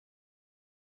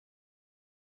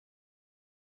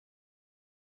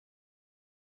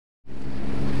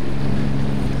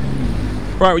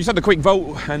Right, we just had a quick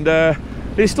vote, and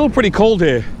it's still pretty cold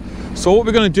here. So what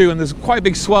we're going to do, and there's quite a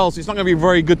big swell, so it's not going to be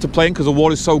very good to play in because the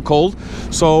water's so cold.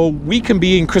 So we can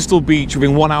be in Crystal Beach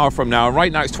within 1 hour from now.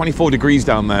 Right now it's 24 degrees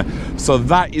down there. So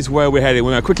that is where we're headed.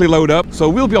 We're going to quickly load up. So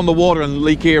we'll be on the water in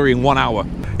Lake Erie in 1 hour.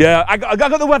 Yeah, I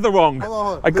got the weather wrong.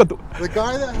 Hold on. The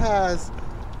guy that has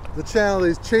the channel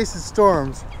that chases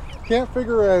storms can't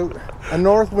figure out a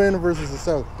north wind versus a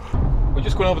south. We're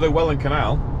just going over the Welland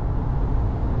Canal.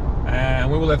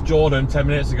 And we left Jordan 10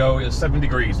 minutes ago. It's 7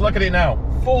 degrees. Look at it now,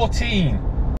 14.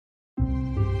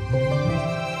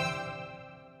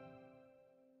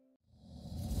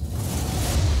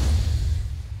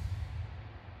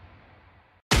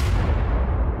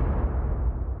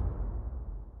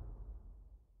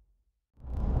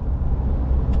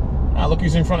 Ah, look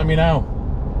who's in front of me now.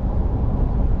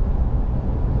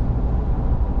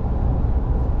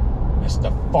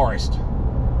 Mr. Forrest.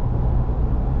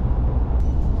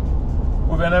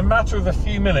 Within a matter of a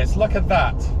few minutes, look at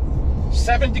that.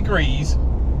 7 degrees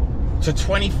to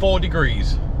 24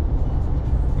 degrees.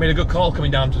 Made a good call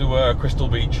coming down to Crystal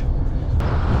Beach.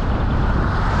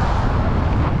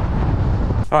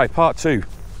 All right, part two.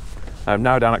 I'm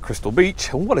now down at Crystal Beach,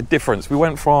 and what a difference. We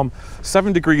went from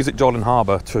 7 degrees at Jordan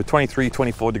Harbour to 23,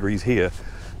 24 degrees here,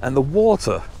 and the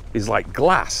water is like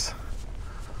glass.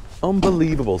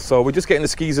 Unbelievable. So we're just getting the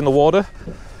skis in the water,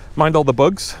 mind all the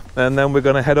bugs, and then we're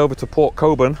going to head over to Port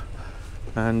Colborne,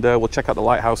 and we'll check out the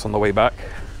lighthouse on the way back,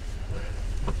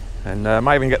 and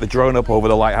might even get the drone up over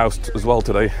the lighthouse as well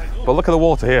today. But look at the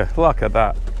water here, look at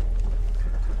that.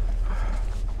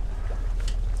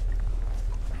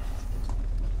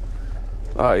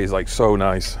 That is like so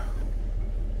nice.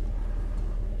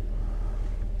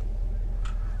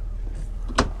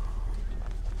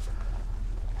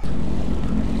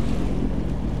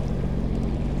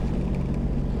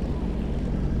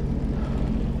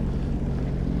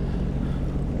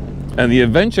 And the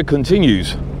adventure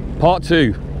continues. Part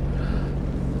two.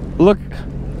 Look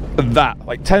at that,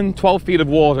 like 10, 12 feet of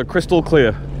water, crystal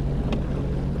clear.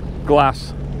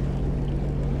 Glass.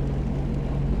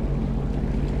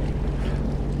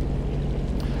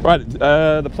 Right,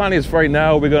 the plan is right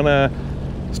now we're gonna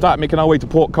start making our way to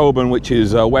Port Colborne, which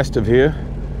is west of here.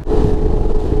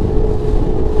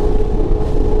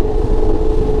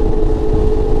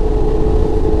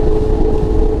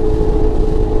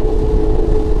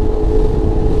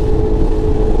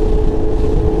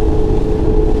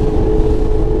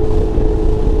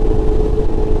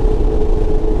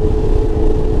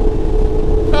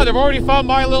 They've already found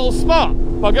my little spot,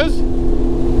 buggers.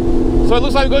 So it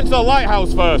looks like we're going to the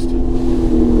lighthouse first.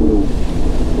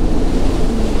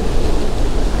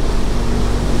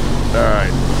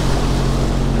 Alright.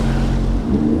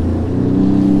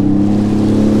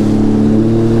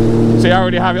 See, I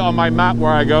already have it on my map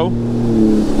where I go.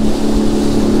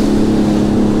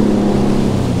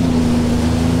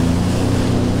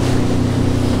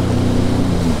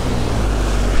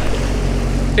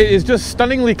 It is just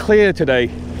stunningly clear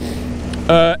today.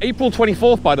 April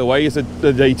 24th, by the way, is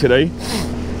the day today.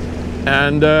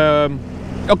 And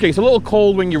okay, it's a little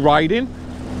cold when you're riding,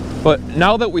 but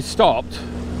now that we stopped,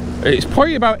 it's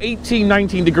probably about 18,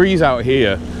 19 degrees out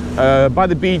here. By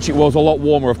the beach it was a lot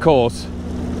warmer, of course.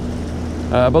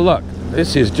 But look,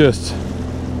 this is just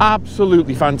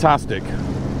absolutely fantastic.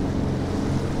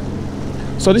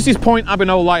 So this is Point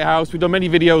Abino Lighthouse. We've done many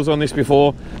videos on this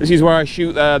before. This is where I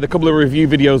shoot the couple of review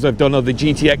videos I've done of the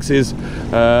GTXs,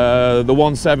 the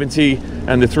 170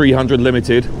 and the 300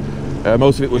 Limited.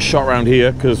 Most of it was shot around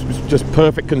here because it was just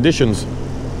perfect conditions.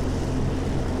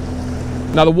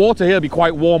 Now the water here will be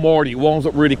quite warm already. It warms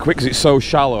up really quick because it's so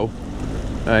shallow.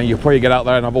 And you'll probably get out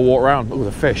there and have a walk around. Look at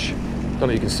the fish. Don't know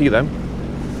if you can see them.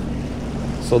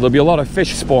 So there'll be a lot of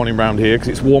fish spawning around here because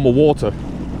it's warmer water.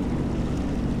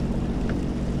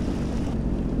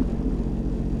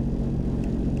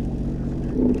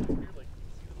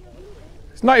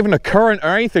 It's not even a current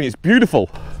or anything, it's beautiful.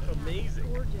 It's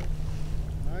amazing.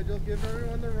 I just give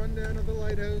everyone the rundown of the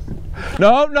lighthouse.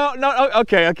 No,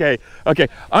 okay.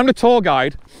 I'm the tour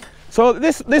guide. So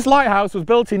this lighthouse was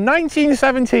built in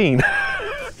 1917.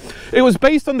 It was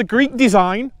based on the Greek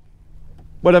design,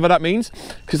 whatever that means,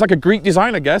 because it's like a Greek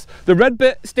design, I guess. The red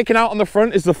bit sticking out on the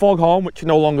front is the foghorn, which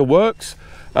no longer works.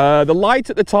 The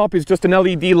light at the top is just an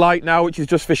LED light now, which is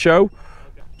just for show.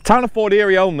 Town of Port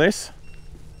Erie own this.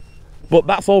 But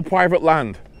that's all private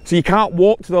land, so you can't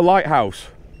walk to the lighthouse.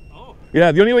 Oh.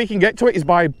 Yeah, the only way you can get to it is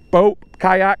by boat,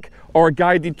 kayak, or a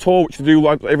guided tour, which they do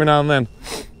like every now and then.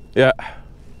 Yeah.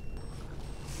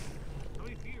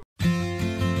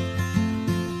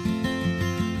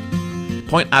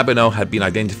 Point Abino had been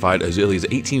identified as early as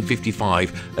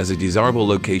 1855 as a desirable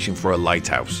location for a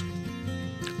lighthouse.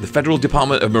 The Federal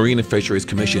Department of Marine and Fisheries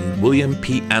commissioned William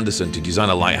P. Anderson to design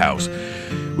a lighthouse,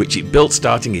 which it built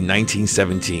starting in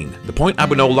 1917. The Point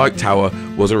Abino Light Tower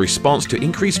was a response to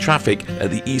increased traffic at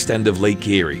the east end of Lake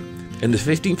Erie. In the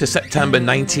 15th of September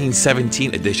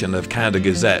 1917 edition of Canada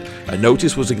Gazette, a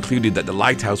notice was included that the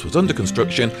lighthouse was under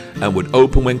construction and would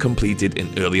open when completed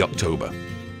in early October.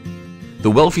 The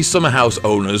wealthy summer house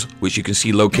owners, which you can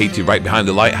see located right behind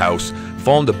the lighthouse,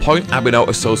 formed the Point Abino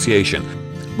Association,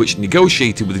 which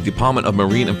negotiated with the Department of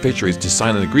Marine and Fisheries to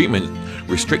sign an agreement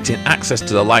restricting access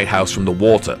to the lighthouse from the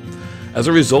water. As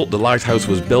a result, the lighthouse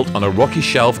was built on a rocky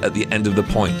shelf at the end of the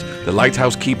point. The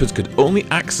lighthouse keepers could only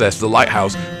access the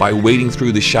lighthouse by wading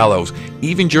through the shallows.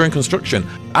 Even during construction,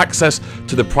 access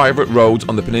to the private roads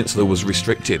on the peninsula was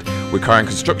restricted, requiring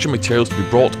construction materials to be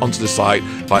brought onto the site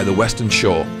via the western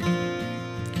shore.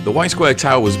 The White Square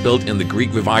Tower was built in the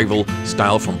Greek Revival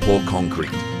style from poured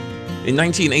concrete. In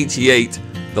 1988,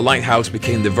 the lighthouse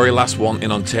became the very last one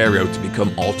in Ontario to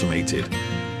become automated,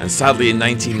 and sadly in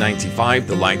 1995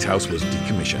 the lighthouse was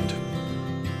decommissioned.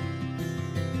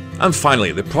 And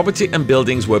finally, the property and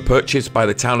buildings were purchased by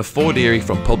the town of Fort Erie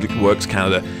from Public Works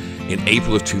Canada in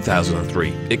April of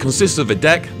 2003. It consists of a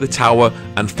deck, the tower,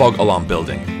 and fog alarm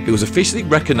building. It was officially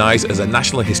recognized as a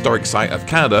National Historic Site of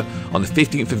Canada on the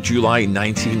 15th of July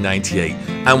 1998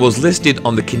 and was listed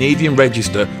on the Canadian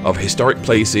Register of Historic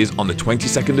Places on the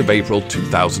 22nd of April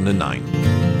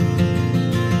 2009.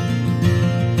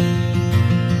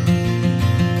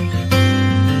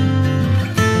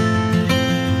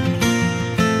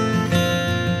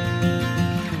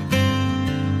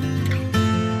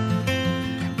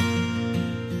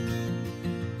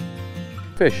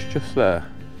 Fish just there.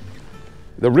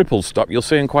 The ripples stop, you'll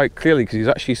see him quite clearly because he's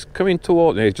actually coming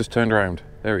toward me. He's just turned around.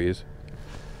 There he is.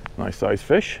 Nice sized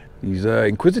fish. He's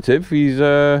inquisitive. He's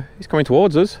coming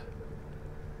towards us.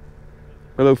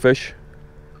 Hello, fish.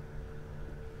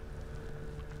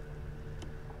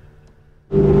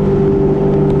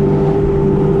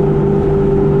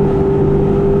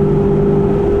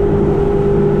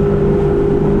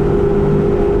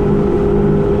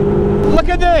 Look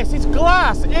at this, it's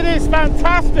glass. It is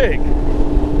fantastic.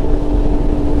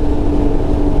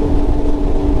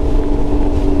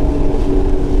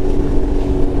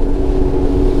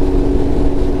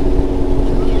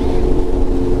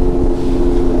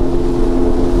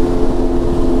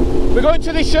 We're going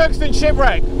to the Sherkston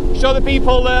Shipwreck. Show the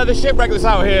people the shipwreck that's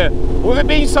out here. With it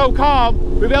being so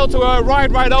calm, we'll be able to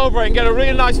ride right over it and get a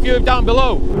really nice view of down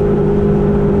below.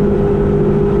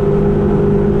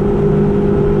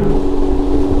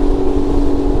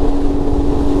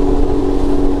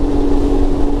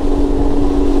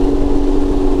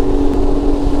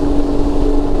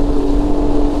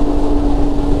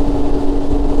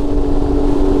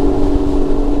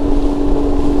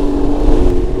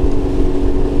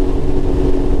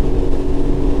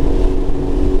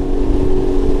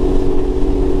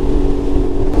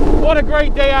 What a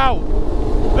great day out.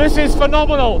 This is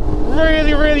phenomenal.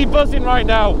 Really buzzing right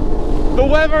now. The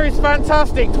weather is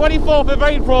fantastic. 24th of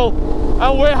April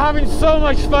and we're having so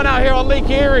much fun out here on Lake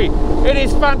Erie. It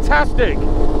is fantastic.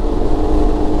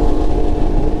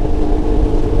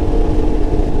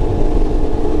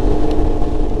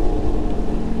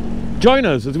 Join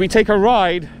us as we take a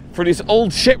ride for this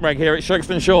old shipwreck here at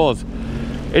Sherkston Shores.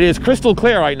 It is crystal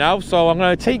clear right now, so I'm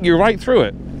going to take you right through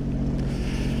it.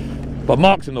 But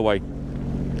Mark's in the way.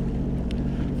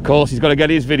 Of course, he's got to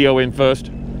get his video in first.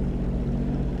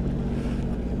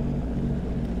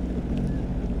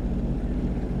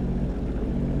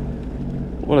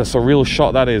 What a surreal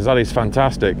shot that is. That is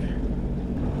fantastic.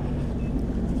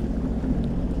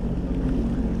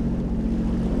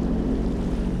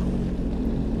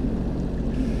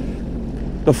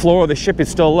 The floor of the ship is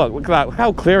still, look at that, look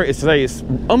how clear it is today. It's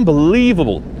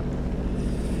unbelievable.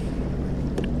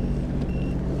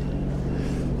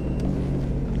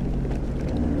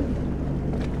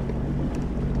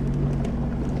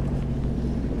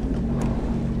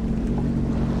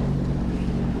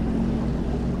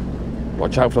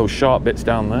 Watch out for those sharp bits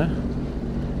down there.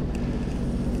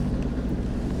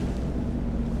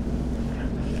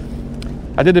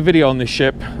 I did a video on this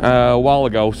ship a while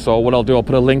ago, so what I'll do, I'll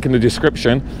put a link in the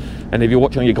description, and if you're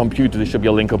watching on your computer, there should be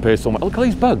a link up here somewhere. Oh, look at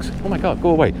these bugs. Oh my God,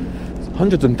 go away.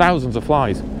 Hundreds and thousands of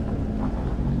flies.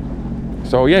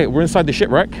 So yeah, we're inside the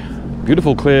shipwreck.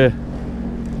 Beautiful clear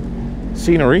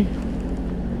scenery.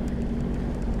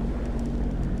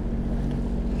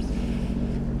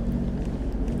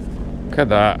 Look at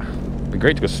that. It'd be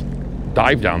great to just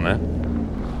dive down there.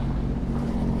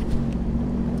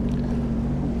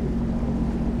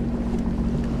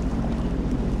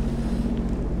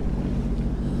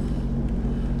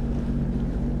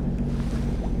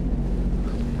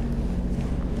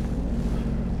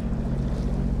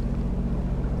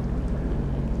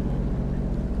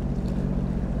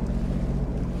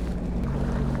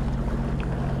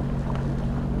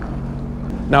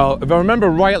 Now, if I remember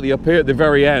rightly, up here at the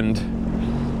very end,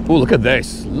 oh, look at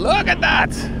this. Look at that.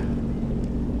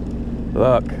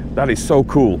 Look, that is so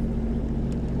cool.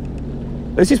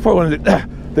 This is probably one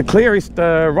of the clearest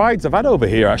rides I've had over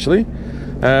here, actually.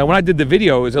 When I did the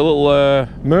video, it was a little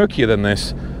murkier than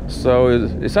this. So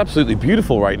it's absolutely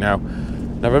beautiful right now.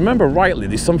 Now, if I remember rightly,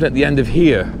 there's something at the end of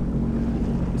here.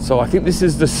 So I think this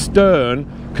is the stern,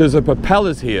 because the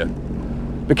propeller's here.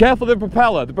 Be careful of the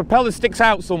propeller. The propeller sticks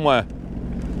out somewhere.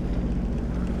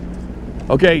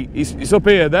 Okay, it's up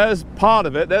here. There's part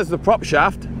of it. There's the prop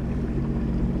shaft.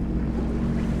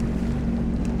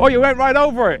 Oh, you went right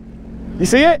over it. You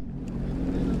see it?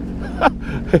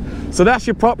 So that's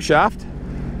your prop shaft.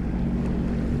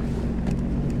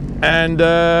 And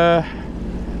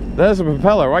there's a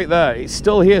propeller right there. It's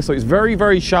still here, so it's very,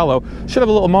 very shallow. Should have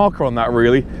a little marker on that,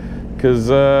 really, because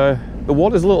the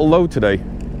water's a little low today.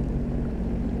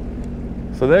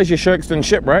 So there's your Sherkston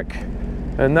Shipwreck,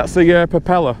 and that's the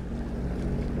propeller.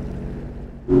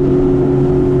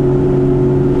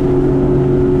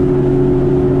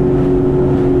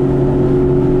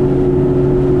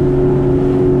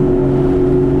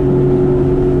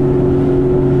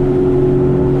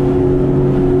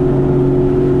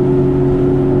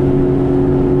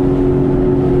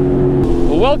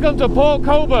 Welcome to Port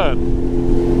Colborne.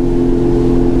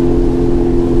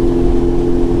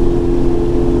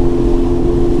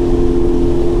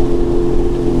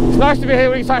 It's nice to be here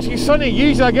when it's actually sunny.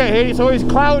 Usually I get here, it's always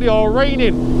cloudy or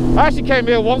raining. I actually came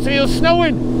here once and it was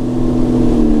snowing.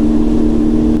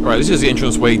 Right, this is the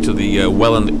entrance way to the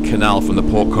Welland Canal from the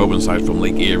Port Colborne side from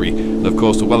Lake Erie. And of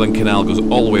course the Welland Canal goes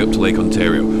all the way up to Lake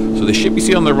Ontario. So the ship you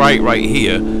see on the right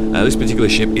here, this particular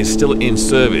ship is still in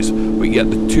service, but yet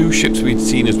the two ships we'd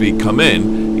seen as we come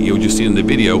in, you'll just see in the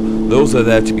video, those are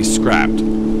there to be scrapped.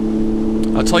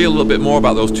 I'll tell you a little bit more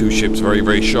about those two ships very,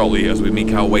 very shortly as we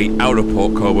make our way out of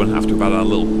Port Colborne after we've had our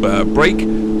little break.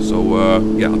 So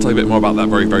yeah, I'll tell you a bit more about that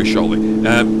very, very shortly.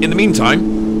 In the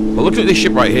meantime, well, look at this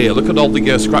ship right here. Look at all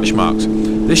the scratch marks.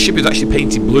 This ship is actually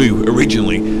painted blue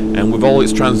originally, and with all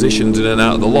its transitions in and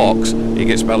out of the locks, it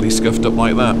gets badly scuffed up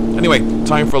like that. Anyway,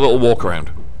 time for a little walk around.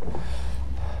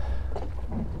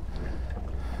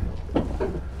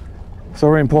 So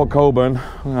we're in Port Colborne.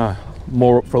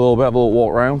 More up for a little bit, have a little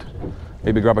walk around,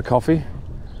 maybe grab a coffee.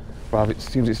 Well, it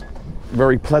seems it's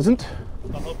very pleasant.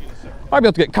 Might be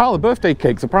able to get Carl a birthday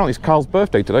cake, because apparently it's Carl's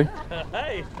birthday today.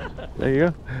 Hey! There you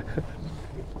go.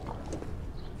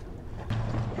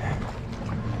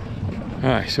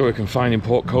 Alright, so we can find in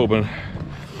Port Colborne.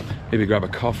 Maybe grab a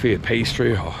coffee, a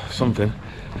pastry or something.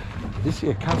 I did see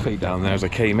a cafe down there as I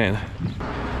came in.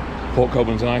 Port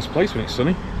Colborne's a nice place when it's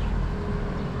sunny.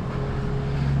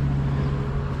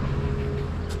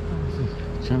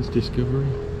 Chance Discovery.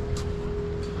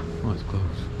 Oh, it's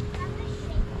closed.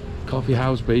 Coffee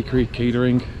house, bakery,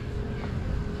 catering.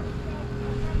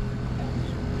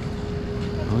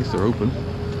 At least they're open.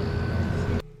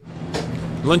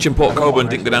 Lunch in Port Colborne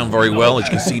didn't go down very well. As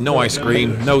you can see, no ice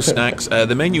cream, no snacks.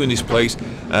 The menu in this place,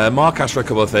 Mark asked for a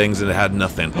couple of things and they had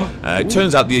nothing. It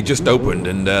turns out they had just opened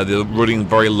and they're running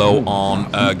very low on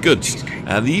goods.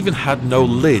 They even had no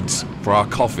lids for our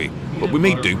coffee, but we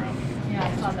made do.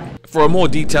 For a more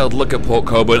detailed look at Port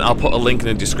Colborne, I'll put a link in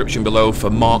the description below for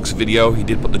Mark's video. He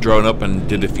did put the drone up and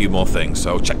did a few more things,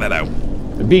 so check that out.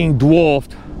 Being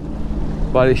dwarfed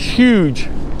by this huge,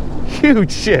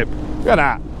 huge ship. Look at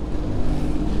that.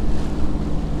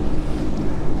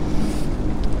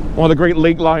 One of the great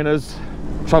lake liners,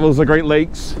 travels the Great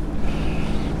Lakes,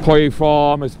 Point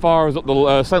from as far as up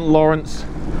the St. Lawrence,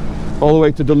 all the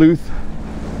way to Duluth,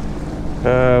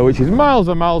 which is miles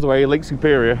and miles away, Lake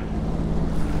Superior.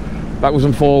 Backwards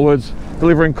and forwards,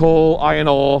 delivering coal, iron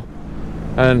ore,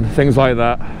 and things like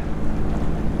that.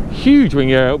 Huge when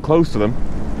you're up close to them.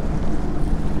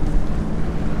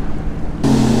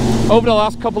 Over the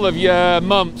last couple of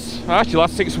months, actually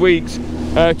last 6 weeks,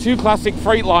 two classic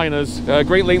freight liners,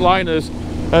 Great Lake liners,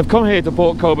 have come here to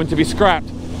Port Colborne to be scrapped.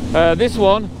 This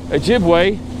one, a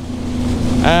Jibway,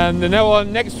 and the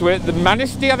one next to it, the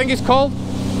Manistee, I think it's called.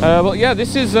 But yeah,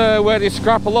 this is where they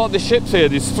scrap a lot of the ships here.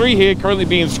 There's 3 here currently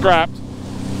being scrapped.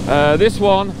 This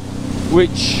one,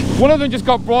 which one of them just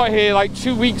got brought here like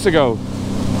 2 weeks ago.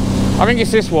 I think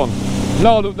it's this one.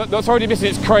 No, that's already missing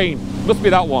its crane. Must be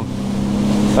that one.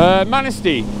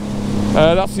 Manistee,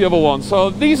 that's the other one. So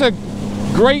these are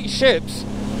great ships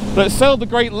that sailed the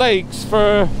Great Lakes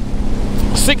for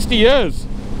 60 years,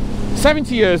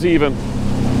 70 years even.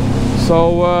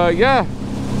 So yeah.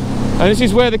 And this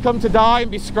is where they come to die and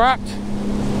be scrapped,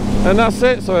 and that's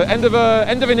it. So end of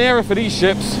an era for these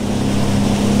ships.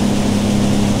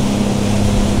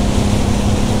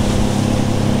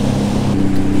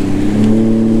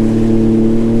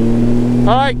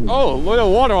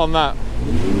 water on that.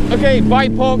 Okay, bye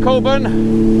Port Colborne.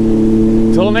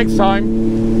 Till next time.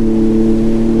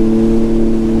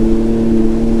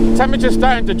 Temperature's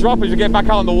starting to drop as you get back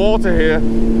out on the water here.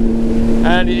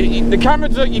 And the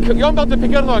cameras, you won't be able to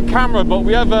pick it up on camera, but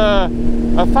we have a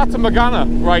Fata Morgana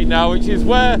right now, which is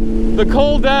where the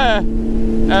cold air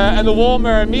and the warm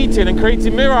air are meeting and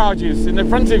creating mirages in the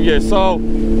front of you. So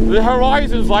the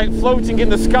horizon's like floating in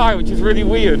the sky, which is really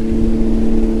weird.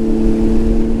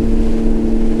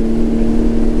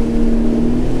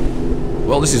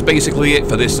 Well, this is basically it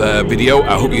for this video.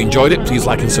 I hope you enjoyed it. Please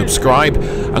like and subscribe.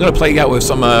 I'm going to play you out with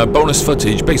some bonus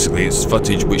footage. Basically, it's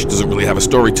footage which doesn't really have a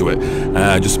story to it.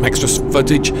 Just some extra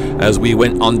footage as we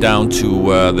went on down to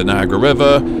the Niagara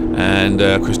River and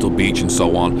Crystal Beach and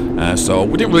so on. So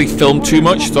we didn't really film too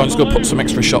much, so I'm just going to put some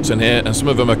extra shots in here. And some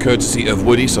of them are courtesy of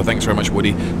Woody, so thanks very much,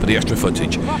 Woody, for the extra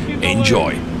footage.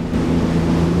 Enjoy.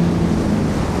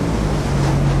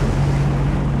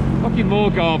 Fucking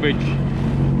more garbage.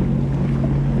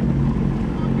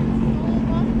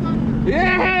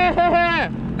 Yeah!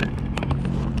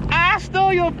 I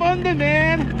stole your thunder,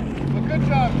 man! Well, good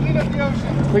job. Clean up the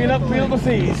ocean. Clean up the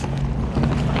seas.